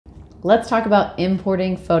let's talk about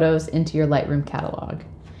importing photos into your Lightroom catalog.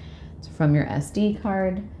 So from your SD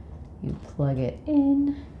card, you plug it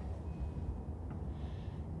in.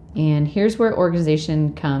 And here's where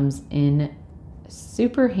organization comes in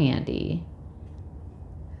super handy.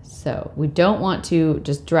 So we don't want to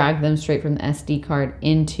just drag them straight from the SD card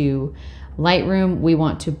into Lightroom. We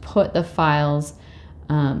want to put the files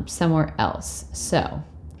somewhere else. So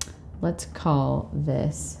let's call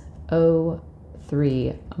this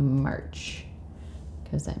O3 March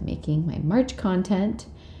because I'm making my March content,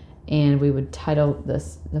 and we would title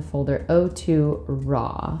this the folder O2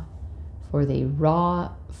 Raw for the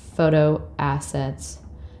raw photo assets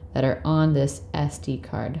that are on this SD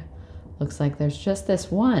card. Looks like there's just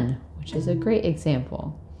this one, which is a great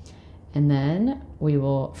example. And then we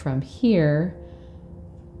will, from here,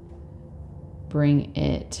 bring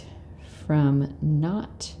it from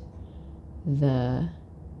not the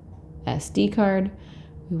SD card.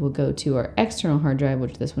 We will go to our external hard drive,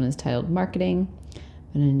 which this one is titled Marketing.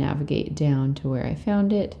 I'm going to navigate down to where I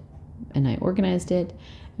found it and I organized it,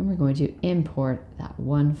 and we're going to import that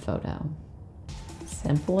one photo.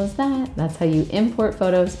 Simple as that. That's how you import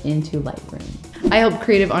photos into Lightroom. I help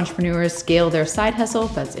creative entrepreneurs scale their side hustle.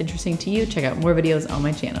 If that's interesting to you, check out more videos on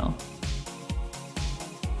my channel.